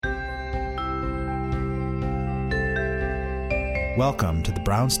Welcome to the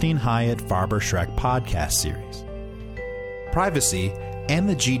Brownstein Hyatt Farber Schreck podcast series. Privacy, and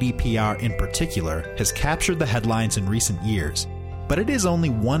the GDPR in particular, has captured the headlines in recent years, but it is only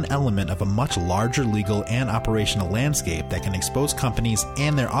one element of a much larger legal and operational landscape that can expose companies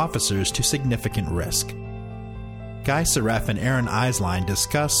and their officers to significant risk. Sereff and Erin Eiselein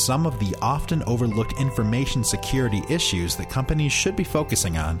discuss some of the often overlooked information security issues that companies should be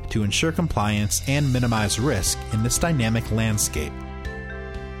focusing on to ensure compliance and minimize risk in this dynamic landscape.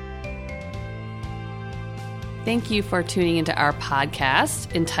 Thank you for tuning into our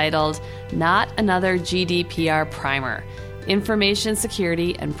podcast entitled Not Another GDPR Primer: Information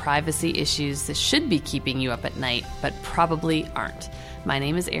Security and Privacy Issues That Should Be Keeping You Up at Night, but Probably Aren't. My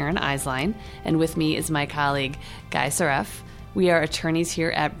name is Erin Eiselein, and with me is my colleague, Guy Sereff. We are attorneys here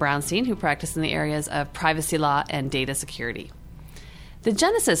at Brownstein who practice in the areas of privacy law and data security. The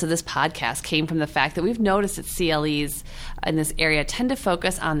genesis of this podcast came from the fact that we've noticed that CLEs in this area tend to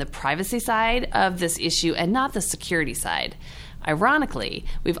focus on the privacy side of this issue and not the security side. Ironically,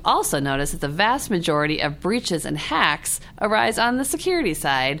 we've also noticed that the vast majority of breaches and hacks arise on the security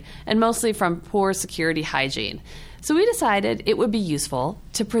side, and mostly from poor security hygiene. So we decided it would be useful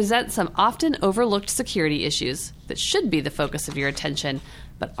to present some often overlooked security issues that should be the focus of your attention,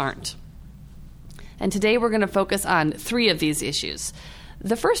 but aren't. And today we're going to focus on three of these issues.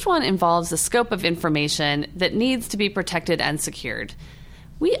 The first one involves the scope of information that needs to be protected and secured.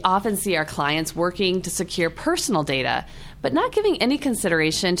 We often see our clients working to secure personal data, but not giving any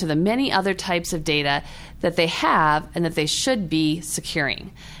consideration to the many other types of data that they have and that they should be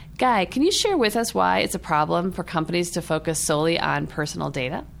securing. Guy, can you share with us why it's a problem for companies to focus solely on personal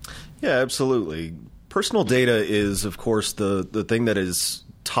data? Yeah, absolutely. Personal data is, of course, the thing that is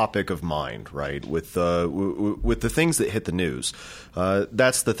topic of mind, right? With the things that hit the news.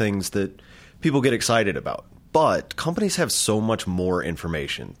 That's the things that people get excited about. But companies have so much more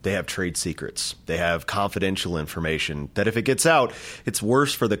information. They have trade secrets. They have confidential information that if it gets out, it's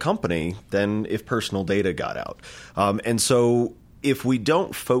worse for the company than if personal data got out. And so if we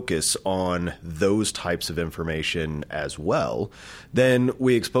don't focus on those types of information as well, then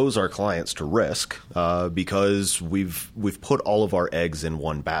we expose our clients to risk because we've put all of our eggs in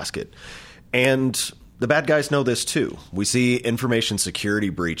one basket. And the bad guys know this too. We see information security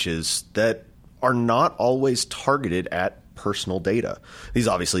breaches that are not always targeted at personal data. These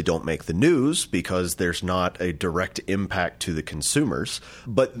obviously don't make the news because there's not a direct impact to the consumers.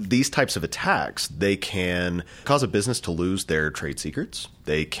 But these types of attacks, they can cause a business to lose their trade secrets.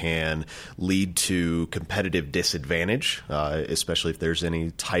 They can lead to competitive disadvantage, especially if there's any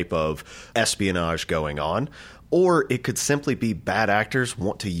type of espionage going on. Or it could simply be bad actors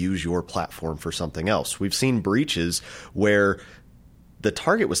want to use your platform for something else. We've seen breaches where the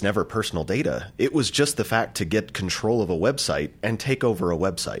target was never personal data. It was just the fact to get control of a website and take over a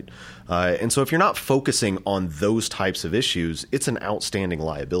website. And so if you're not focusing on those types of issues, it's an outstanding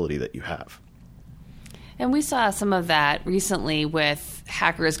liability that you have. And we saw some of that recently with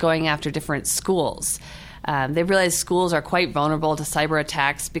hackers going after different schools. They realized schools are quite vulnerable to cyber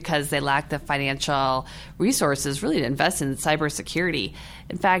attacks because they lack the financial resources really to invest in cybersecurity.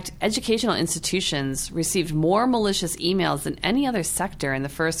 In fact, educational institutions received more malicious emails than any other sector in the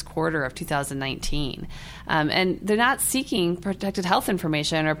first quarter of 2019. And they're not seeking protected health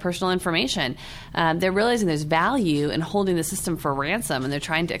information or personal information. They're realizing there's value in holding the system for ransom, and they're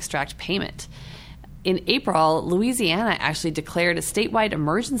trying to extract payment. In April, Louisiana actually declared a statewide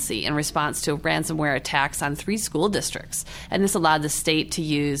emergency in response to ransomware attacks on 3 school districts. And this allowed the state to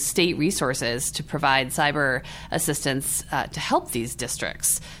use state resources to provide cyber assistance to help these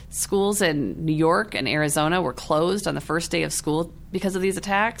districts. Schools in New York and Arizona were closed on the first day of school because of these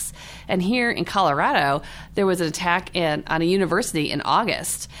attacks. And here in Colorado, there was an attack on a university in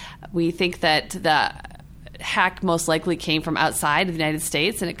August. We think that the hack most likely came from outside of the United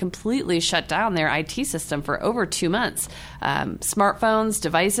States, and it completely shut down their IT system for over 2 months. Smartphones,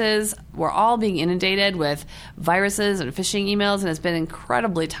 devices were all being inundated with viruses and phishing emails, and it's been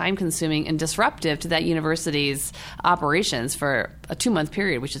incredibly time-consuming and disruptive to that university's operations for a 2-month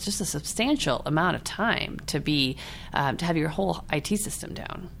period, which is just a substantial amount of time to have your whole IT system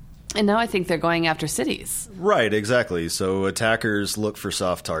down. And now I think they're going after cities. Right, exactly. So attackers look for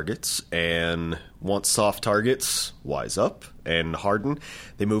soft targets, and once soft targets wise up and harden,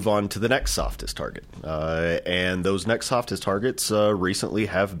 they move on to the next softest target. And those next softest targets recently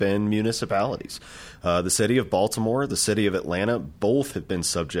have been municipalities. The city of Baltimore, the city of Atlanta, both have been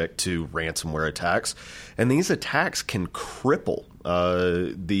subject to ransomware attacks. And these attacks can cripple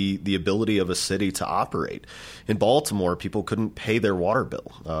the ability of a city to operate. In Baltimore, people couldn't pay their water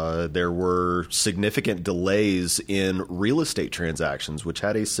bill. There were significant delays in real estate transactions, which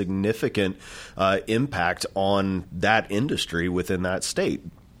had a significant impact on that industry within that state.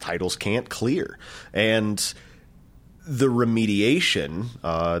 Titles can't clear. And the remediation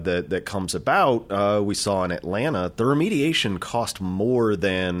that comes about, we saw in Atlanta, the remediation cost more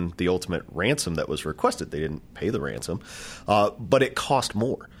than the ultimate ransom that was requested. They didn't pay the ransom, but it cost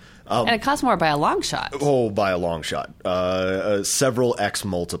more. And it costs more by a long shot. Oh, by a long shot. Several X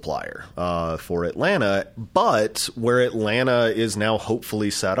multiplier for Atlanta. But where Atlanta is now hopefully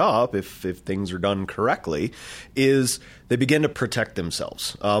set up, if things are done correctly, is they begin to protect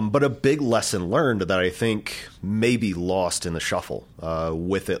themselves. But a big lesson learned that I think may be lost in the shuffle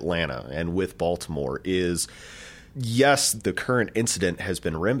with Atlanta and with Baltimore is, yes, the current incident has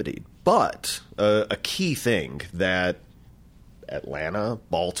been remedied. But a key thing that Atlanta,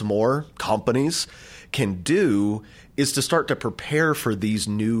 Baltimore, companies can do is to start to prepare for these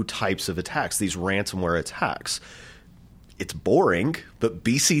new types of attacks, these ransomware attacks. It's boring, but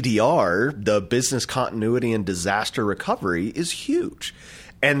BCDR, the business continuity and disaster recovery, is huge.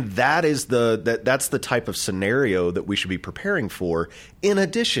 And that's the type of scenario that we should be preparing for, in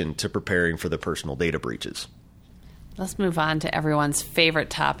addition to preparing for the personal data breaches. Let's move on to everyone's favorite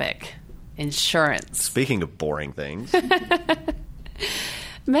topic, insurance. Speaking of boring things.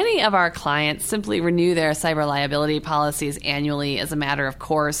 Many of our clients simply renew their cyber liability policies annually as a matter of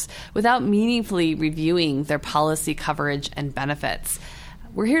course without meaningfully reviewing their policy coverage and benefits.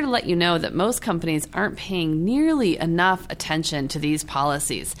 We're here to let you know that most companies aren't paying nearly enough attention to these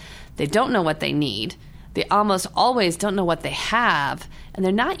policies. They don't know what they need. They almost always don't know what they have, and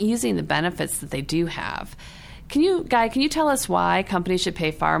they're not using the benefits that they do have. Can you tell us why companies should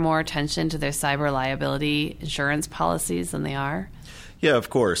pay far more attention to their cyber liability insurance policies than they are? Yeah, of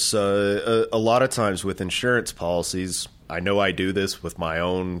course. A lot of times with insurance policies, I know I do this with my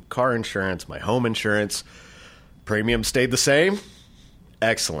own car insurance, my home insurance. Premium stayed the same?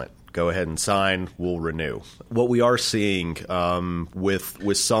 Excellent. Go ahead and sign. We'll renew. What we are seeing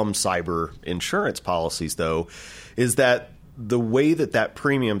with some cyber insurance policies, though, is that the way that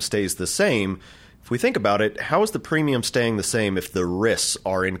premium stays the same, if we think about it, how is the premium staying the same if the risks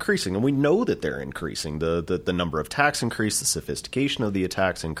are increasing? And we know that they're increasing. The number of attacks increase, the sophistication of the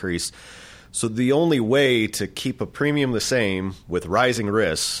attacks increase. So the only way to keep a premium the same with rising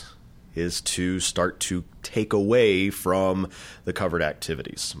risks is to start to take away from the covered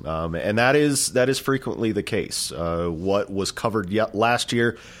activities. And that is frequently the case. What was covered last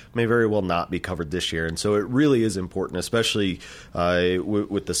year may very well not be covered this year. And so it really is important, especially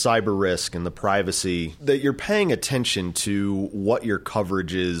with the cyber risk and the privacy, that you're paying attention to what your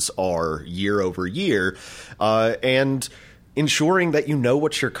coverages are year over year, and ensuring that you know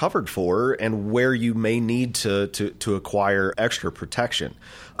what you're covered for and where you may need to acquire extra protection.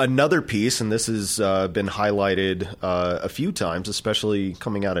 Another piece, and this has been highlighted a few times, especially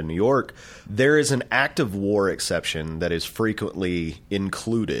coming out of New York, there is an active war exception that is frequently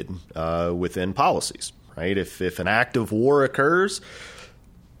included within policies, right? If an active war occurs,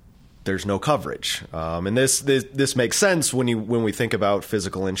 there's no coverage. And this makes sense when we think about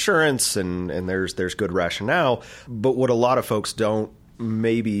physical insurance, and there's good rationale. But what a lot of folks don't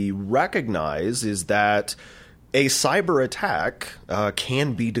maybe recognize is that a cyber attack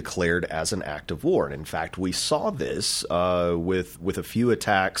can be declared as an act of war. And in fact, we saw this with a few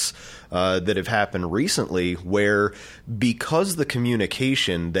attacks that have happened recently where, because the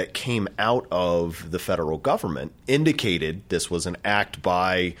communication that came out of the federal government indicated this was an act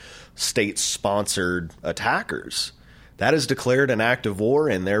by state-sponsored attackers, that is declared an act of war,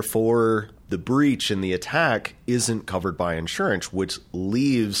 and therefore the breach and the attack isn't covered by insurance, which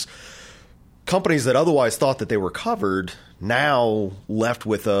leaves companies that otherwise thought that they were covered now left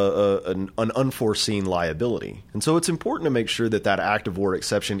with an unforeseen liability. And so it's important to make sure that act of war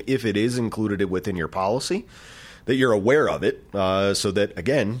exception, if it is included within your policy, that you're aware of it, so that,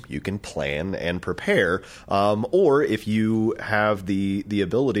 again, you can plan and prepare. Or if you have the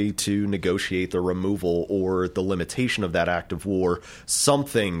ability to negotiate the removal or the limitation of that act of war,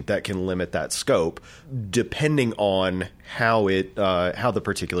 something that can limit that scope, depending on how the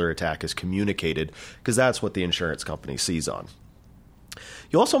particular attack is communicated, because that's what the insurance company sees on.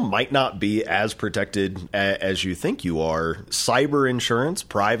 You also might not be as protected as you think you are. Cyber insurance,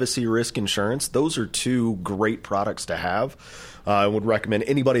 privacy risk insurance, those are two great products to have. I would recommend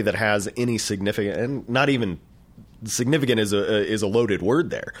anybody that has any significant, and not even significant is a loaded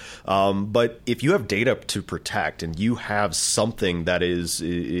word there. But if you have data to protect and you have something that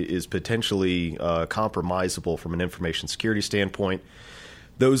is potentially compromisable from an information security standpoint,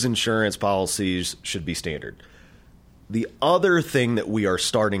 those insurance policies should be standard. The other thing that we are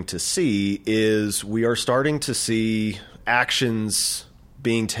starting to see is actions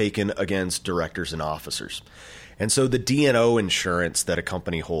being taken against directors and officers. And so the D&O insurance that a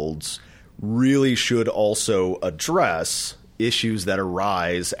company holds really should also address issues that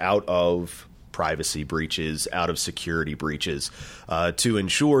arise out of privacy breaches, out of security breaches, to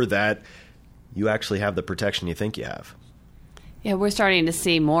ensure that you actually have the protection you think you have. Yeah, we're starting to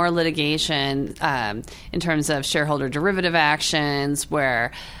see more litigation in terms of shareholder derivative actions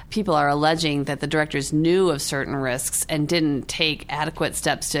where people are alleging that the directors knew of certain risks and didn't take adequate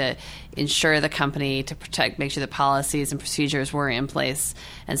steps to ensure the company to protect, make sure the policies and procedures were in place.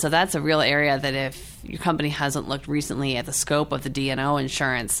 And so that's a real area that if your company hasn't looked recently at the scope of the D&O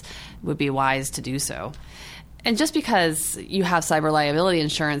insurance, it would be wise to do so. And just because you have cyber liability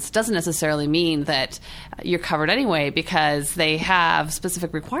insurance doesn't necessarily mean that you're covered anyway, because they have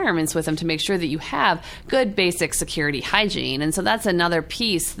specific requirements with them to make sure that you have good basic security hygiene. And so that's another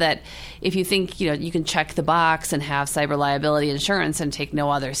piece that if you think, you can check the box and have cyber liability insurance and take no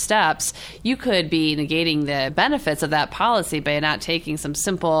other steps, you could be negating the benefits of that policy by not taking some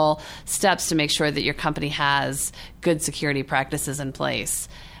simple steps to make sure that your company has good security practices in place.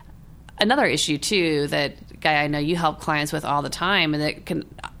 Another issue, too, that, Guy, I know you help clients with all the time, and that can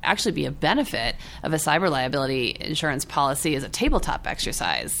actually be a benefit of a cyber liability insurance policy is a tabletop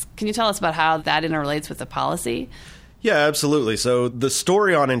exercise. Can you tell us about how that interrelates with the policy? Yeah, absolutely. So the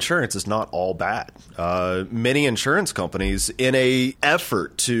story on insurance is not all bad. Many insurance companies, in an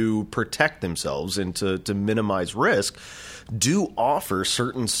effort to protect themselves and to minimize risk, do offer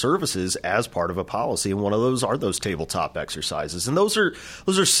certain services as part of a policy, and one of those are those tabletop exercises. And those are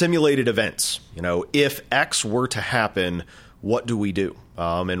simulated events. If X were to happen, what do we do?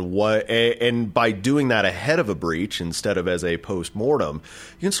 And by doing that ahead of a breach instead of as a post-mortem,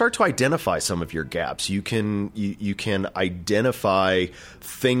 you can start to identify some of your gaps. You can identify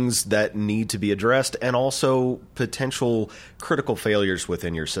things that need to be addressed and also potential critical failures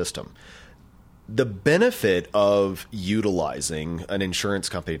within your system. The benefit of utilizing an insurance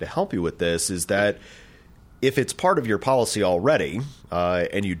company to help you with this is that if it's part of your policy already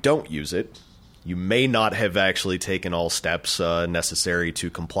and you don't use it, you may not have actually taken all steps necessary to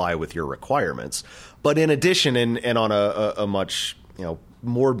comply with your requirements. But in addition, and on a much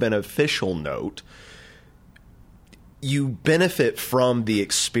more beneficial note, you benefit from the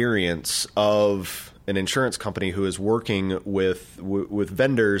experience of an insurance company who is working with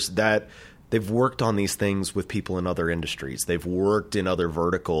vendors that they've worked on these things with people in other industries. They've worked in other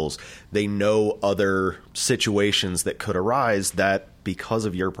verticals. They know other situations that could arise that because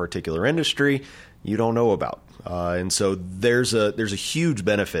of your particular industry, you don't know about. And so there's a huge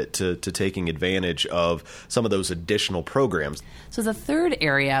benefit to taking advantage of some of those additional programs. So the third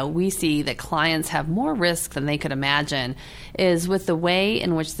area we see that clients have more risk than they could imagine is with the way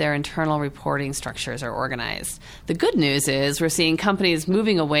in which their internal reporting structures are organized. The good news is we're seeing companies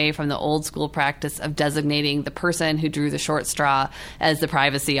moving away from the old school practice of designating the person who drew the short straw as the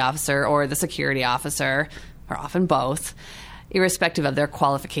privacy officer or the security officer, or often both, irrespective of their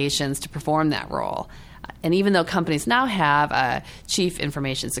qualifications to perform that role. And even though companies now have a chief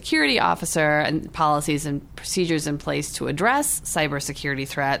information security officer and policies and procedures in place to address cybersecurity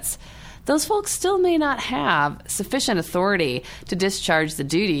threats, those folks still may not have sufficient authority to discharge the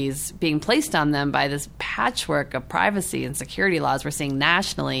duties being placed on them by this patchwork of privacy and security laws we're seeing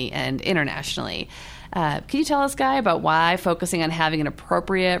nationally and internationally. Can you tell us, Guy, about why focusing on having an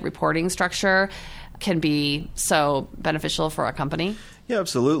appropriate reporting structure can be so beneficial for a company? Yeah,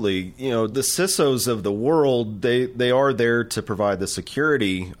 absolutely. The CISOs of the world, they are there to provide the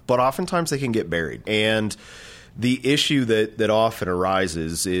security, but oftentimes they can get buried. And the issue that often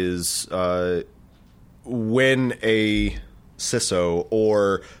arises is when a CISO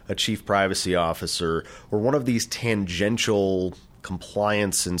or a chief privacy officer or one of these tangential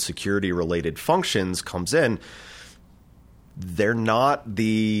compliance and security related functions comes in, they're not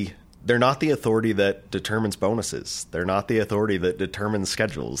the authority that determines bonuses. They're not the authority that determines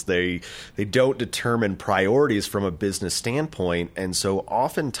schedules. They don't determine priorities from a business standpoint. And so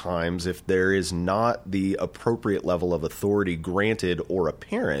oftentimes, if there is not the appropriate level of authority granted or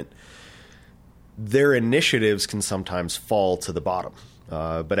apparent, their initiatives can sometimes fall to the bottom.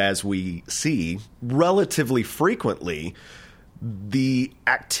 But as we see relatively frequently, the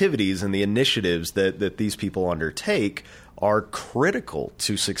activities and the initiatives that these people undertake are critical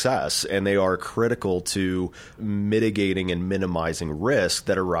to success, and they are critical to mitigating and minimizing risk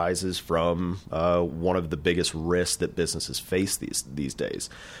that arises from one of the biggest risks that businesses face these days.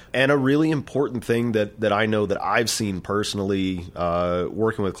 And a really important thing that I know that I've seen personally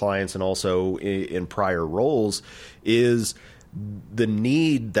working with clients and also in prior roles is the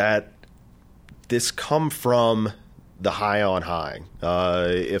need that this come from the high on high.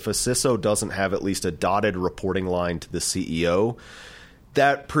 If a CISO doesn't have at least a dotted reporting line to the CEO,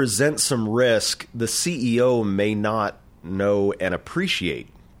 that presents some risk. The CEO may not know and appreciate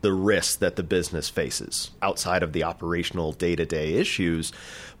the risks that the business faces outside of the operational day-to-day issues,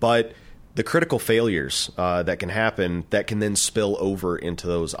 but the critical failures that can happen that can then spill over into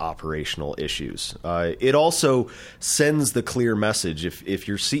those operational issues. It also sends the clear message. If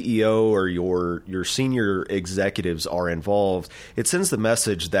your CEO or your senior executives are involved, it sends the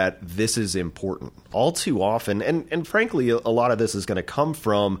message that this is important. All too often, and frankly, a lot of this is going to come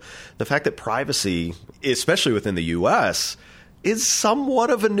from the fact that privacy, especially within the U.S., is somewhat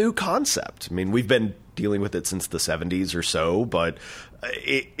of a new concept. I mean, we've been dealing with it since the 70s or so, but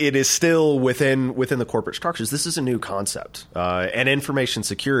it is still within the corporate structures. This is a new concept, and information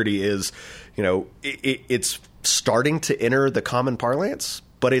security is, it's starting to enter the common parlance,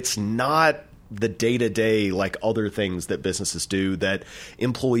 but it's not the day-to-day like other things that businesses do that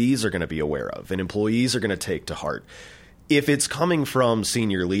employees are going to be aware of and employees are going to take to heart. If it's coming from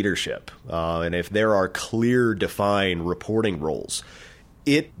senior leadership, and if there are clear, defined reporting roles,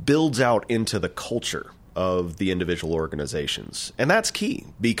 it builds out into the culture of the individual organizations. And that's key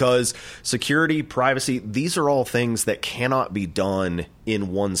because security, privacy, these are all things that cannot be done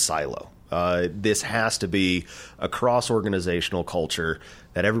in one silo. This has to be a cross-organizational culture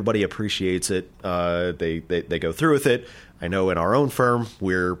that everybody appreciates it. They go through with it. I know in our own firm,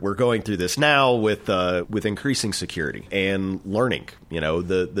 we're going through this now with increasing security and learning,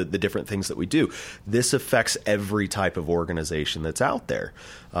 the different things that we do. This affects every type of organization that's out there.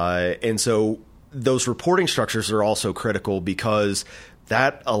 And so those reporting structures are also critical because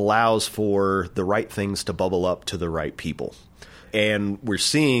that allows for the right things to bubble up to the right people. And we're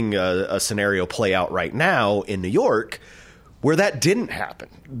seeing a scenario play out right now in New York where that didn't happen.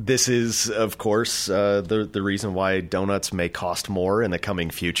 This is, of course, the reason why donuts may cost more in the coming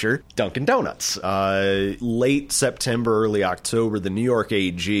future. Dunkin' Donuts. Late September, early October, the New York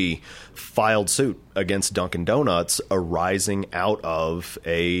AG filed suit against Dunkin' Donuts arising out of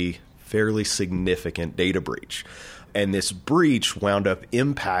a fairly significant data breach. And this breach wound up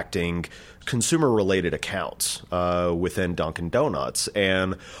impacting consumer-related accounts within Dunkin' Donuts.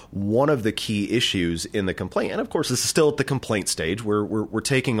 And one of the key issues in the complaint, and of course this is still at the complaint stage, we're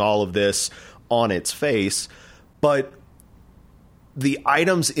taking all of this on its face, but the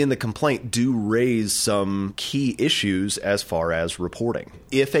items in the complaint do raise some key issues as far as reporting.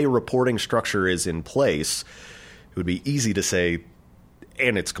 If a reporting structure is in place, it would be easy to say,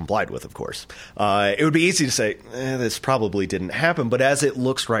 and it's complied with, of course. It would be easy to say, this probably didn't happen. But as it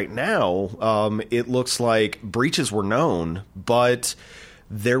looks right now, it looks like breaches were known, but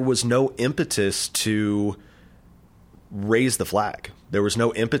there was no impetus to raise the flag. There was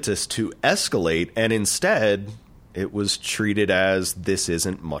no impetus to escalate. And instead, it was treated as this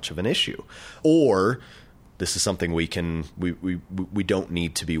isn't much of an issue. Or this is something we don't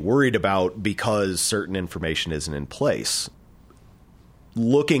need to be worried about because certain information isn't in place.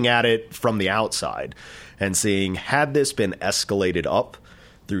 Looking at it from the outside and seeing, had this been escalated up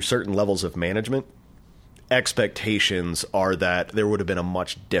through certain levels of management, expectations are that there would have been a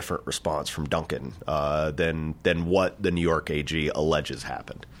much different response from Dunkin' than what the New York AG alleges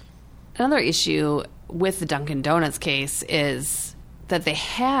happened. Another issue with the Dunkin' Donuts case is that they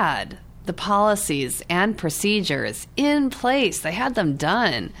had the policies and procedures in place. They had them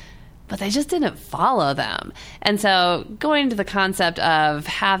done, but they just didn't follow them. And so going to the concept of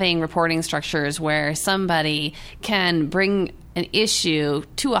having reporting structures where somebody can bring an issue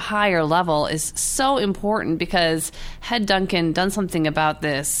to a higher level is so important, because had Dunkin' done something about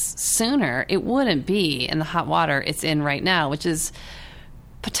this sooner, it wouldn't be in the hot water it's in right now, which is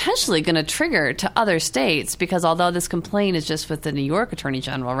potentially going to trigger to other states, because although this complaint is just with the New York Attorney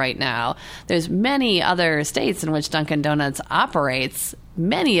General right now, there's many other states in which Dunkin' Donuts operates,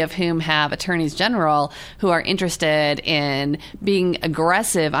 many of whom have attorneys general who are interested in being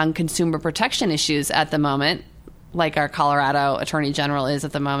aggressive on consumer protection issues at the moment, like our Colorado Attorney General is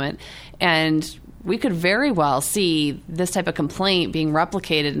at the moment. And we could very well see this type of complaint being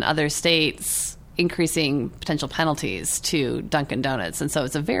replicated in other states increasing potential penalties to Dunkin' Donuts. And so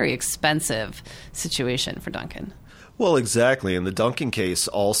it's a very expensive situation for Dunkin'. Well, exactly. And the Dunkin' case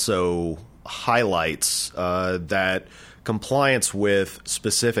also highlights that compliance with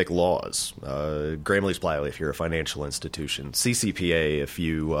specific laws, Gramley's-Bliley if you're a financial institution, CCPA if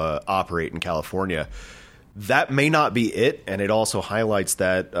you operate in California, that may not be it. And it also highlights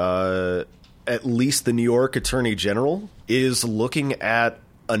that at least the New York Attorney General is looking at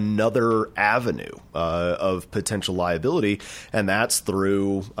another avenue of potential liability, and that's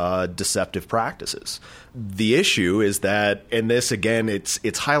through deceptive practices. The issue is that, and this again, it's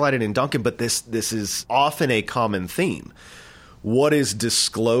highlighted in Dunkin', but this is often a common theme. What is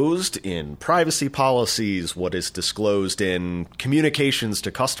disclosed in privacy policies, what is disclosed in communications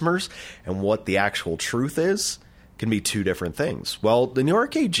to customers, and what the actual truth is can be two different things. Well, the New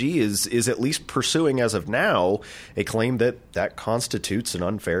York AG is at least pursuing, as of now, a claim that constitutes an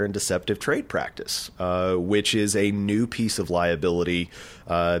unfair and deceptive trade practice, which is a new piece of liability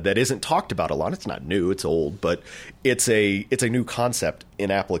that isn't talked about a lot. It's not new, it's old, but it's a new concept in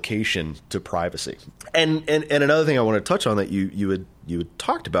application to privacy. And another thing I want to touch on that you had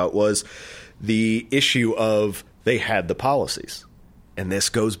talked about was the issue of they had the policies. And this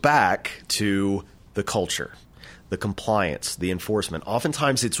goes back to the culture, the compliance, the enforcement.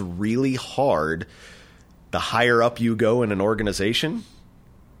 Oftentimes it's really hard. The higher up you go in an organization,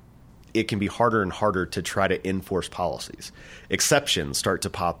 it can be harder and harder to try to enforce policies. Exceptions start to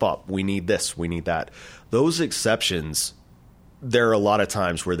pop up. We need this, we need that. Those exceptions, there are a lot of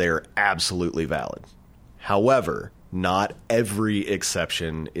times where they're absolutely valid. However, not every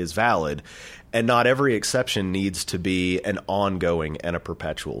exception is valid, and not every exception needs to be an ongoing and a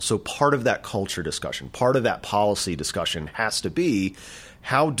perpetual. So part of that culture discussion, part of that policy discussion has to be,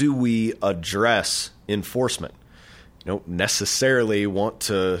 how do we address enforcement? You don't necessarily want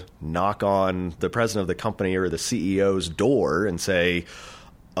to knock on the president of the company or the CEO's door and say,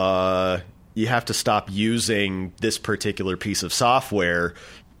 you have to stop using this particular piece of software.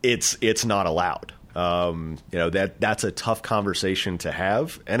 It's not allowed. That's a tough conversation to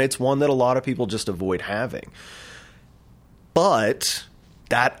have, and it's one that a lot of people just avoid having. But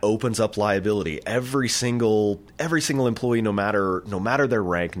that opens up liability. Every single employee, no matter their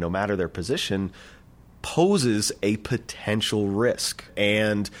rank, no matter their position, poses a potential risk.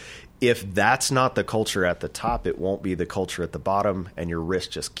 And if that's not the culture at the top, it won't be the culture at the bottom, and your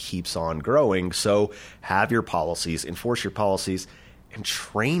risk just keeps on growing. So have your policies, enforce your policies, and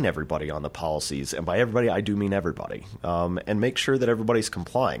train everybody on the policies. And by everybody, I do mean everybody. And make sure that everybody's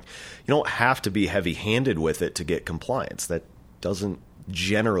complying. You don't have to be heavy-handed with it to get compliance. That doesn't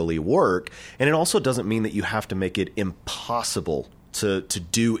generally work. And it also doesn't mean that you have to make it impossible to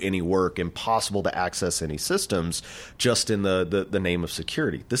do any work, impossible to access any systems just in the name of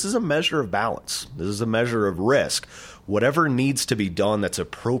security. This is a measure of balance. This is a measure of risk. Whatever needs to be done that's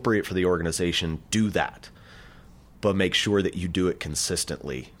appropriate for the organization, do that. But make sure that you do it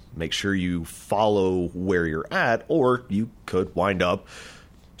consistently. Make sure you follow where you're at, or you could wind up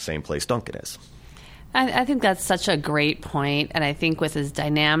same place Dunkin' is. I think that's such a great point, and I think with as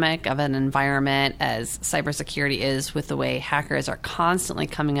dynamic of an environment as cybersecurity is, with the way hackers are constantly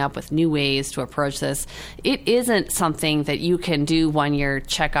coming up with new ways to approach this, it isn't something that you can do 1 year,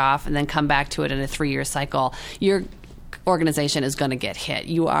 check off, and then come back to it in a 3-year cycle. Your organization is going to get hit.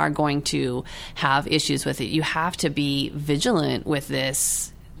 You are going to have issues with it. You have to be vigilant with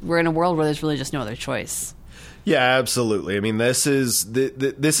this. We're in a world where there's really just no other choice. Yeah, absolutely. I mean, this is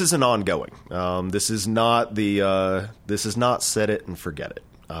an ongoing. This is not set it and forget it.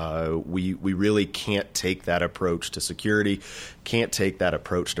 We really can't take that approach to security. Can't take that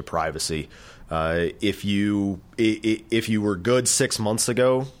approach to privacy. If you were good 6 months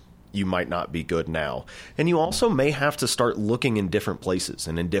ago, you might not be good now. And you also may have to start looking in different places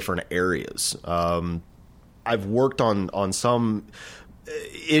and in different areas. I've worked on some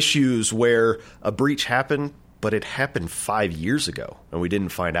issues where a breach happened, but it happened 5 years ago and we didn't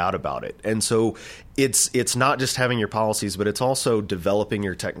find out about it. And so it's not just having your policies, but it's also developing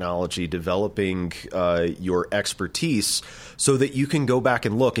your technology, developing your expertise so that you can go back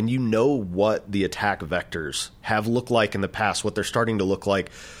and look and you know what the attack vectors have looked like in the past, what they're starting to look like,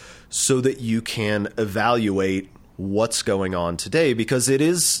 so that you can evaluate what's going on today, because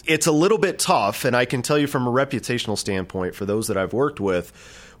it's a little bit tough. And I can tell you from a reputational standpoint, for those that I've worked with,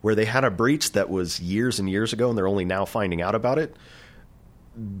 where they had a breach that was years and years ago and they're only now finding out about it,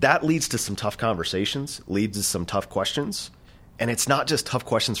 that leads to some tough conversations, leads to some tough questions. And it's not just tough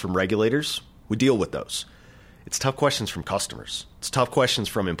questions from regulators. We deal with those. It's tough questions from customers. It's tough questions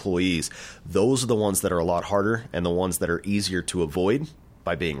from employees. Those are the ones that are a lot harder and the ones that are easier to avoid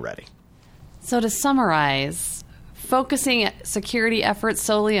by being ready. So to summarize, focusing security efforts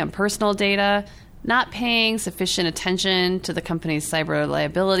solely on personal data, not paying sufficient attention to the company's cyber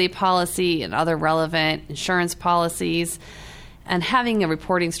liability policy and other relevant insurance policies, and having a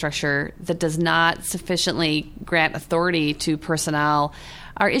reporting structure that does not sufficiently grant authority to personnel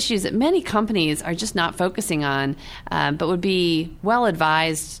are issues that many companies are just not focusing on, but would be well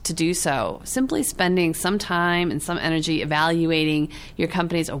advised to do so. Simply spending some time and some energy evaluating your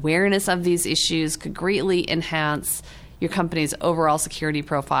company's awareness of these issues could greatly enhance your company's overall security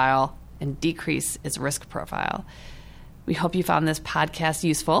profile and decrease its risk profile. We hope you found this podcast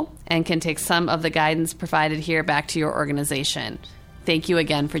useful and can take some of the guidance provided here back to your organization. Thank you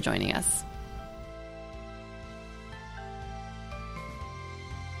again for joining us.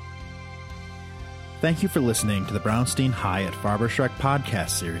 Thank you for listening to the Brownstein Hyatt Farber-Schreck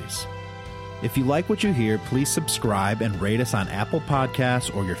podcast series. If you like what you hear, please subscribe and rate us on Apple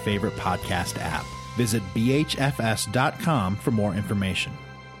Podcasts or your favorite podcast app. Visit bhfs.com for more information.